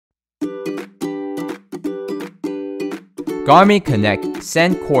Garmin Connect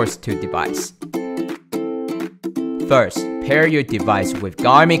Send Course to Device. First, pair your device with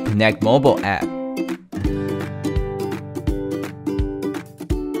Garmin Connect mobile app.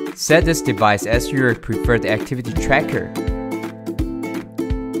 Set this device as your preferred activity tracker.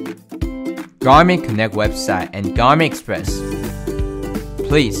 Garmin Connect website and Garmin Express.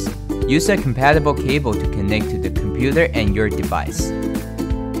 Please use a compatible cable to connect to the computer and your device.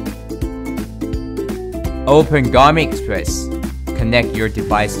 Open Garmin Express. Connect your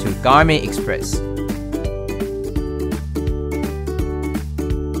device to Garmin Express.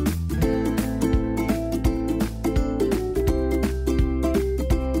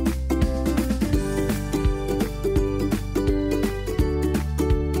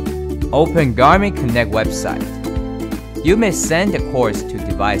 Open Garmin Connect website. You may send a course to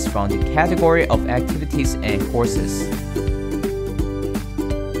device from the category of activities and courses.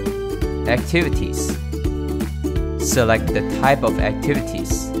 Activities. Select the type of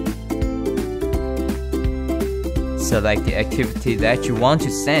activities. Select the activity that you want to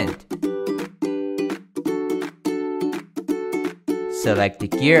send. Select the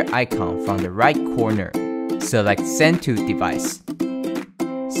gear icon from the right corner. Select Send to Device.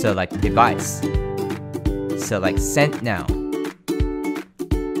 Select Device. Select Send Now.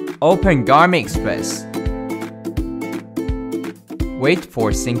 Open Garmin Express. Wait for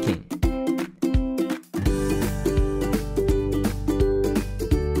syncing.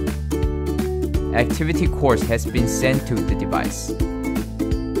 Activity course has been sent to the device.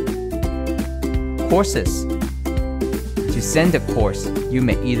 Courses. To send the course, you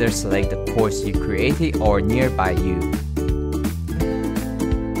may either select the course you created or nearby you.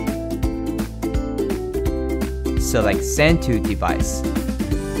 Select Send to Device.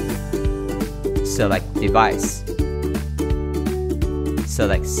 Select Device.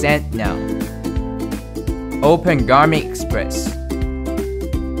 Select Send Now. Open Garmin Express.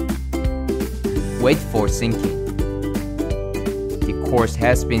 Wait for syncing. The course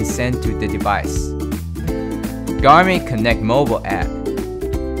has been sent to the device. Garmin Connect mobile app.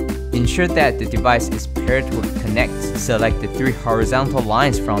 Ensure that the device is paired with Connect. Select the three horizontal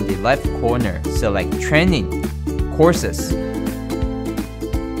lines from the left corner. Select Training, Courses.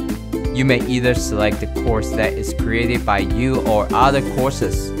 You may either select the course that is created by you or other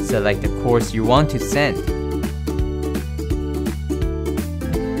courses. Select the course you want to send.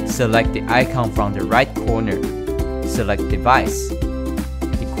 Select the icon from the right corner. Select Device.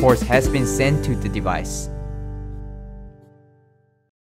 The course has been sent to the device.